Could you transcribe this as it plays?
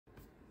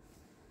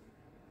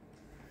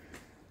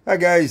Hi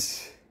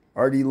guys,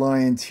 Artie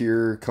Lyons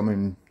here,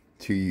 coming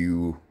to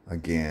you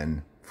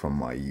again from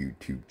my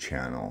YouTube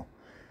channel.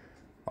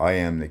 I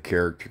am the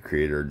character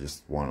creator,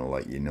 just want to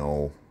let you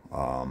know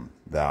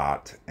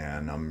that,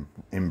 and I'm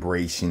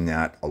embracing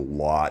that a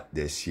lot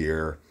this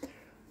year.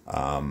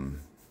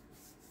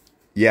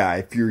 Yeah,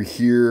 if you're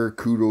here,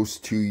 kudos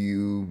to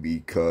you,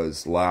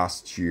 because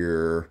last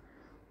year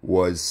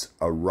was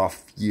a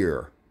rough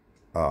year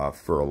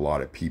for a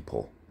lot of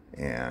people.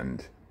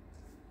 And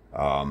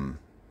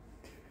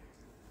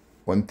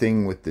one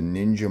thing with the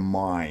ninja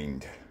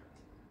mind,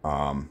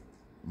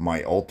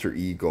 my alter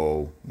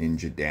ego,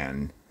 Ninja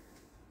Den,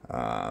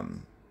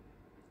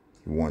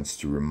 he wants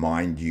to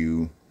remind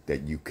you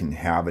that you can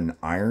have an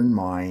iron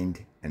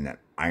mind and an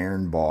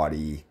iron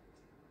body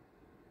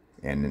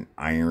and an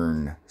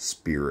iron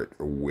spirit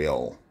or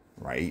will,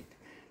 right?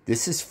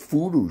 This is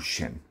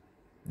Fudushin.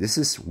 This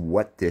is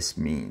what this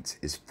means,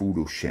 is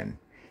Fudushin.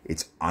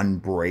 It's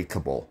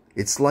unbreakable.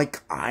 It's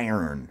like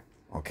iron,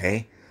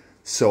 okay?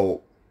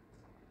 So,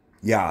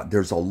 yeah,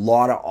 there's a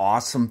lot of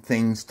awesome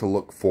things to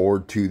look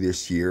forward to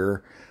this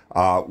year.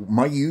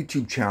 My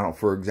YouTube channel,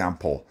 for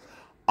example,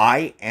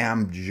 I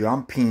am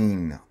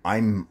jumping.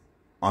 I'm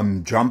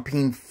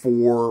jumping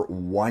for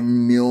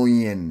 1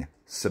 million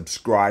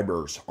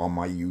subscribers on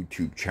my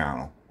YouTube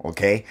channel.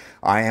 Okay,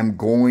 I am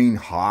going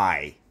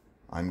high.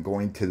 I'm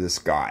going to the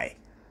sky.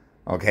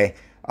 Okay,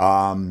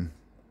 I'm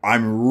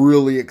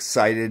really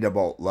excited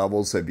about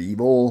Levels of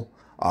Evil.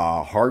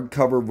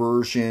 Hardcover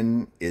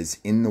version is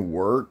in the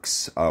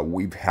works.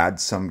 We've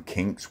had some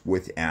kinks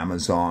with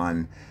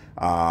Amazon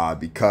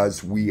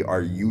because we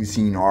are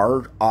using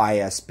our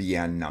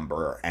ISBN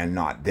number and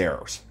not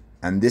theirs.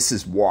 And this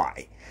is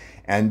why.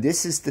 And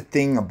this is the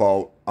thing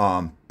about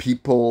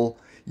people.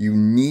 You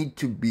need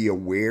to be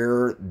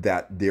aware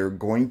that they're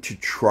going to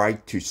try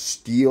to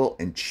steal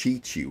and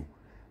cheat you.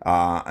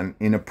 And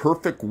in a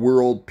perfect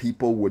world,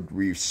 people would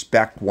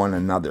respect one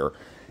another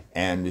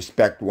and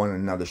respect one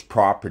another's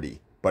property.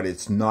 But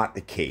it's not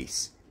the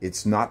case.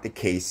 It's not the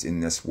case in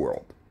this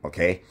world,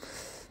 okay?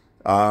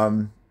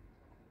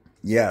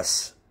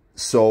 Yes,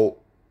 so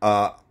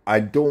I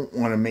don't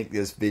want to make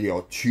this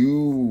video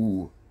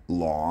too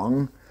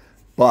long,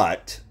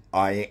 but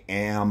I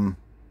am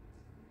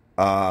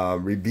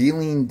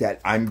revealing that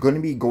I'm going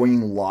to be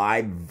going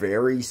live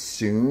very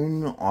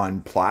soon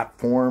on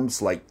platforms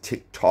like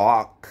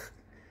TikTok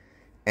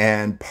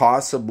and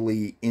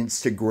possibly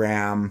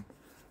Instagram.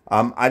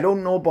 I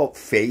don't know about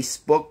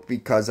Facebook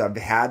because I've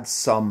had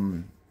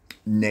some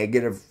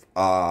negative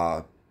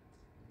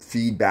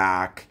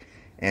feedback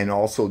and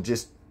also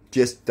just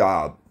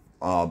bland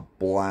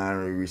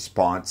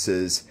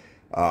responses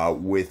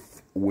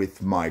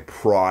with my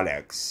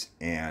products.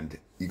 And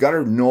you got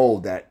to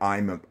know that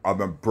I'm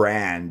a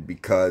brand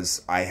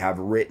because I have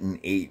written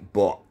 8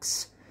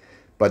 books.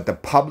 But the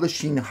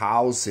publishing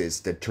houses,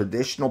 the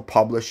traditional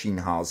publishing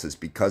houses,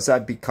 because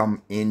I've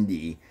become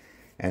indie,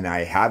 and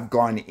I have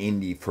gone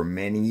indie for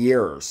many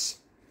years,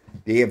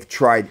 they have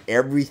tried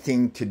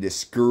everything to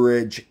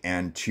discourage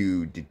and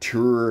to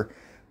deter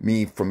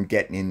me from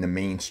getting in the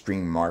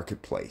mainstream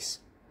marketplace.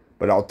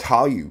 But I'll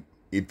tell you,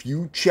 if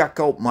you check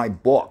out my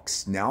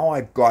books, now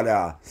it's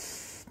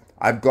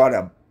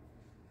going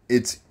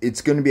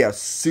to be a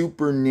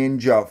Super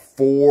Ninja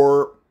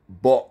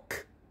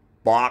 4-book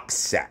box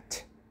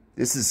set.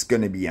 This is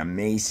going to be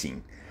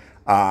amazing.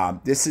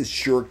 This is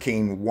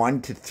S.A.G.A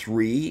 1 to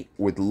 3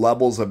 with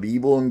Levels of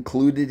Evil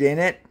included in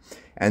it.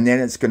 And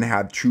then it's going to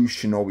have True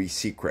Shinobi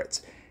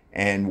Secrets.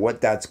 And what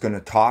that's going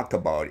to talk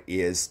about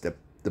is the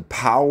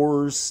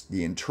powers,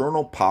 the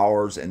internal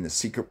powers and the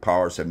secret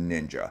powers of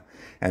ninja.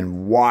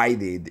 And why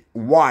they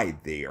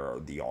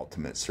are the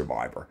ultimate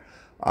survivor.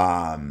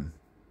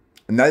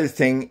 Another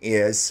thing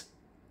is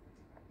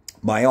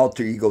my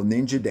alter ego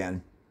Ninja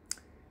Den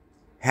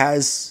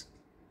has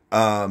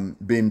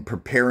been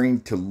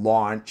preparing to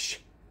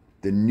launch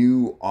the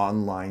new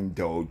online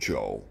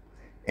dojo,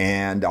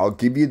 and I'll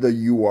give you the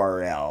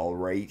URL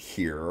right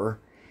here.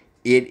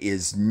 It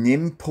is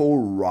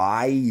Nimpo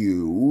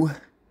Ryu,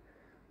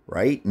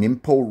 right?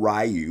 Nimpo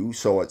Ryu.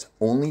 So it's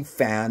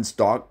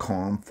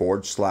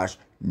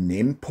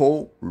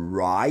onlyfans.com/Nimpo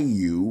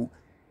Ryu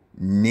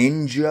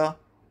Ninja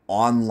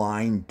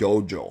Online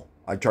Dojo.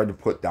 I tried to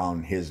put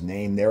down his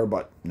name there,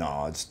 but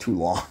no, it's too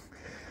long.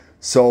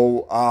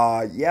 So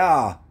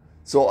yeah.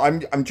 So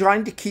I'm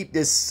trying to keep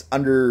this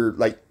under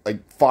like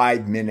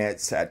 5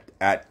 minutes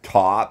at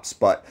tops,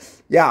 but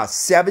yeah,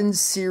 7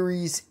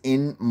 series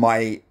in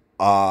my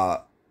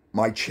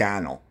my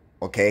channel,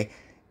 okay?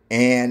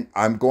 And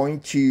I'm going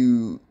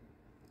to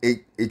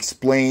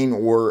explain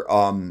or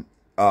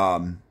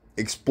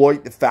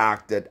exploit the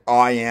fact that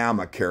I am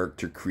a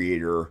character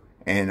creator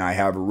and I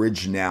have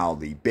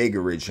originality, big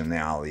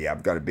originality.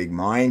 I've got a big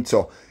mind,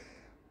 so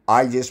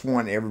I just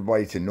want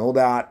everybody to know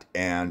that,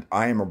 and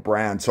I am a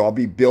brand. So I'll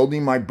be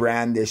building my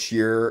brand this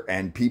year,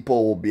 and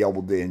people will be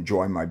able to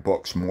enjoy my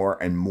books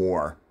more and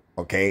more,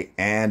 okay?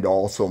 And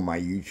also my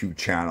YouTube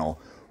channel,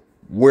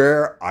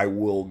 where I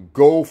will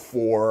go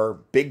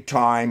for big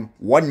time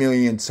 1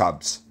 million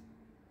subs.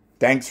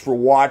 Thanks for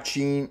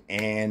watching,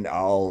 and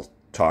I'll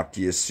talk to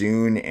you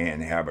soon,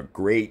 and have a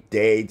great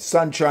day.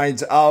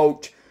 Sunshine's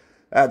out.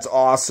 That's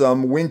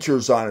awesome.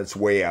 Winter's on its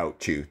way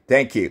out too.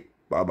 Thank you.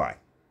 Bye-bye.